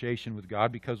association with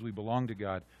God, because we belong to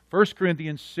God. 1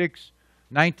 Corinthians 6,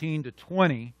 19 to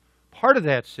 20, part of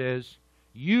that says,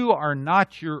 you are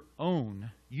not your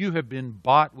own. You have been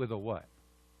bought with a what?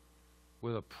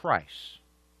 With a price.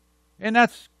 And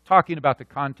that's talking about the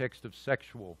context of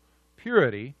sexual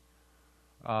purity.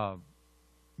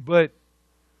 But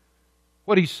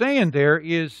what he's saying there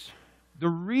is the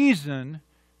reason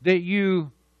that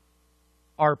you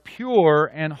are pure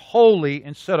and holy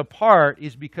and set apart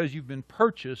is because you've been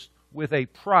purchased with a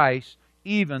price,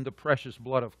 even the precious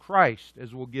blood of Christ,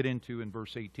 as we'll get into in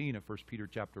verse 18 of 1 Peter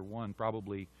chapter 1,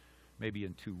 probably maybe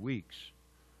in 2 weeks.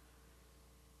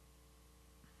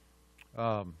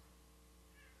 Let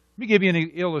me give you an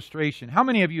illustration. How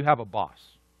many of you have a boss?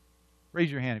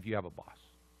 Raise your hand if you have a boss.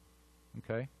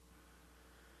 Okay.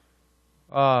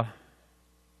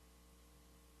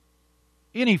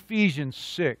 In Ephesians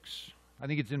 6, I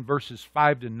think it's in verses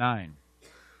 5 to 9,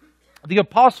 the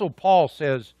Apostle Paul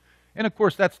says, and of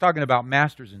course that's talking about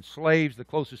masters and slaves. The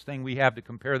closest thing we have to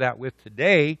compare that with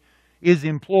today is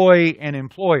employee and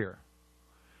employer.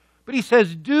 But he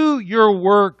says, do your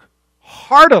work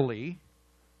heartily,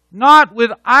 not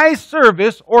with eye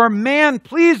service or man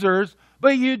pleasers,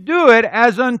 but you do it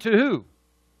as unto who?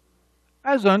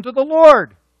 As unto the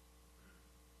Lord.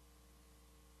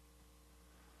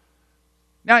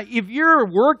 Now, if you're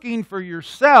working for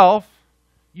yourself,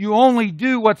 you only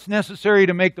do what's necessary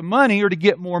to make the money or to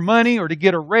get more money or to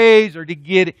get a raise or to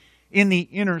get in the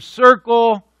inner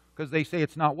circle, because they say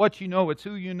it's not what you know, it's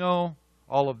who you know,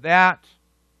 all of that.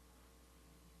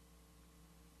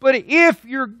 But if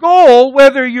your goal,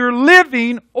 whether you're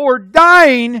living or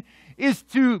dying, is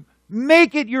to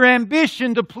make it your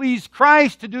ambition to please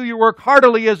Christ, to do your work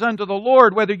heartily as unto the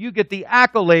Lord, whether you get the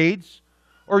accolades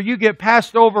or you get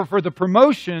passed over for the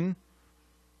promotion,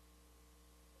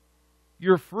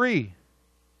 you're free.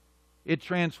 It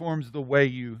transforms the way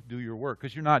you do your work,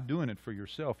 because you're not doing it for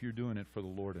yourself, you're doing it for the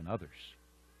Lord and others.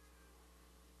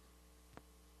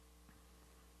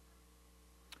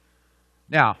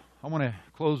 Now, I want to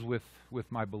close with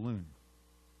my balloon.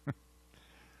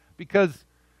 Because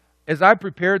as I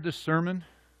prepared this sermon,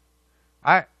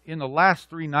 in the last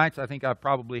 3 nights, I think I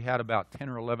probably had about 10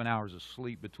 or 11 hours of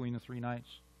sleep between the 3 nights.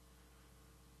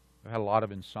 I had a lot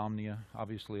of insomnia.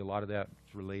 Obviously, a lot of that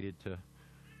is related to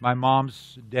my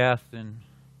mom's death and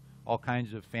all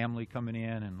kinds of family coming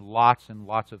in and lots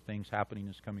of things happening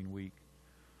this coming week.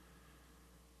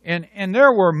 And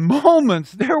there were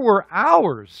moments, there were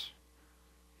hours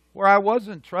where I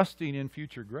wasn't trusting in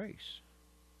future grace.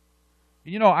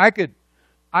 You know, I could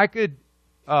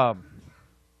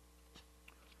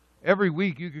every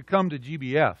week you could come to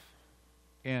GBF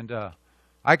and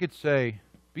I could say,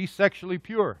 be sexually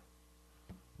pure,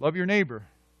 love your neighbor,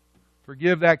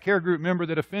 forgive that care group member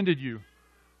that offended you,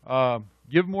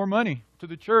 give more money to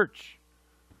the church,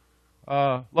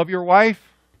 love your wife,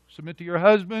 submit to your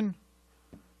husband,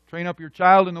 train up your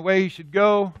child in the way he should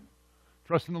go,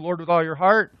 trust in the Lord with all your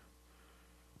heart.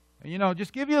 And, you know,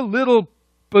 just give you a little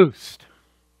boost,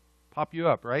 pop you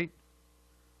up, right?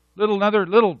 Another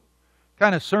little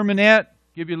kind of sermonette,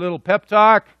 give you a little pep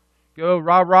talk. Go,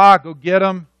 rah, rah, go get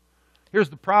them. Here's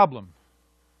the problem.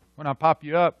 When I pop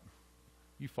you up,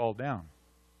 you fall down.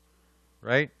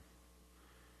 Right?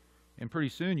 And pretty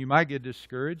soon you might get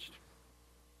discouraged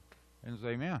and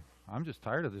say, man, I'm just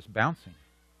tired of this bouncing.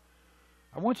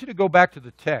 I want you to go back to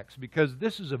the text because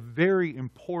this is a very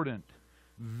important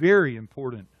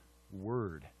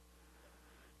word.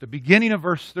 The beginning of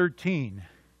verse 13,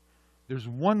 there's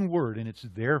one word and it's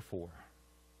therefore.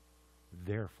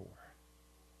 Therefore.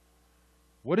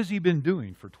 What has he been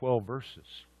doing for 12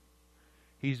 verses?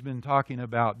 He's been talking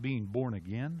about being born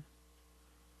again.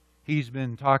 He's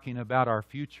been talking about our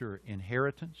future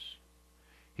inheritance.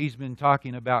 He's been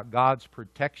talking about God's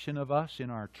protection of us in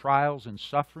our trials and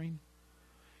suffering.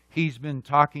 He's been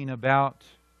talking about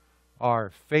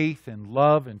our faith and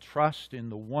love and trust in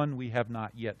the one we have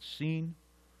not yet seen.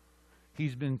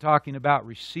 He's been talking about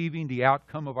receiving the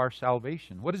outcome of our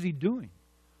salvation. What is he doing?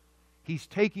 He's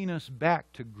taking us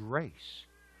back to grace,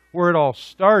 where it all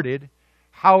started,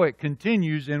 how it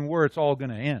continues, and where it's all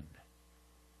going to end.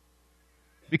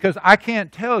 Because I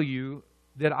can't tell you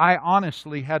that I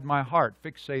honestly had my heart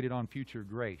fixated on future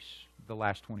grace the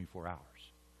last 24 hours.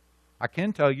 I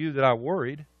can tell you that I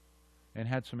worried and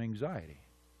had some anxiety.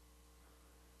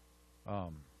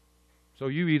 So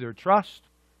you either trust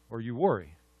or you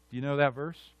worry. Do you know that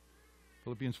verse?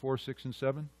 Philippians 4, 6, and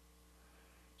 7.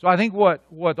 So I think what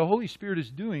the Holy Spirit is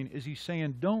doing is He's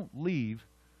saying, don't leave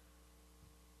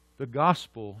the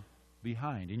gospel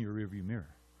behind in your rearview mirror.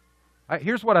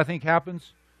 Here's what I think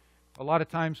happens. A lot of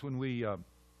times when we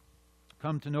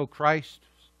come to know Christ,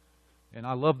 and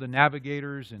I love the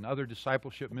Navigators and other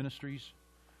discipleship ministries,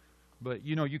 but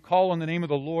you call on the name of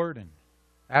the Lord and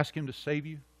ask Him to save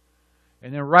you,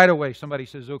 and then right away somebody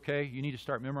says, okay, you need to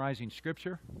start memorizing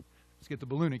Scripture. Let's get the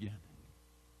balloon again.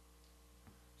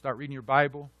 Start reading your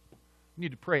Bible. You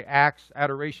need to pray Acts,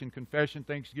 adoration, confession,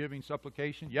 thanksgiving,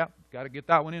 supplication. Yep, got to get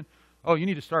that one in. Oh, you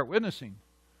need to start witnessing.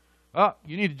 Oh,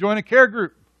 you need to join a care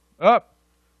group. Oh,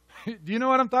 do you know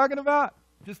what I'm talking about?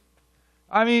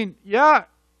 Yeah,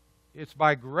 it's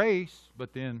by grace,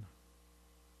 but then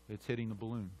it's hitting the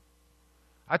balloon.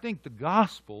 I think the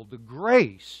gospel, the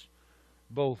grace,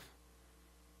 both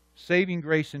saving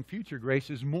grace and future grace,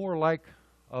 is more like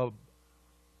I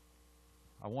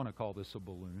want to call this a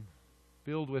balloon,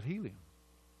 filled with helium.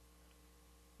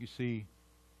 You see,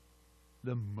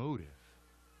 the motive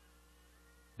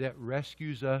that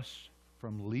rescues us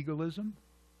from legalism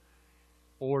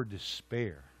or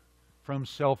despair, from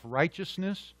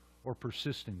self-righteousness or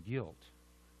persistent guilt,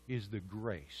 is the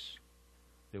grace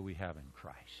that we have in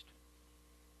Christ.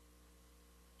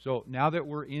 So now that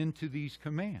we're into these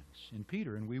commands in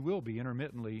Peter, and we will be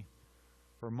intermittently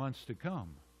for months to come,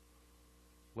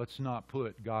 let's not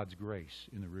put God's grace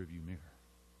in the rearview mirror.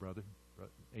 Brother,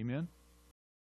 amen?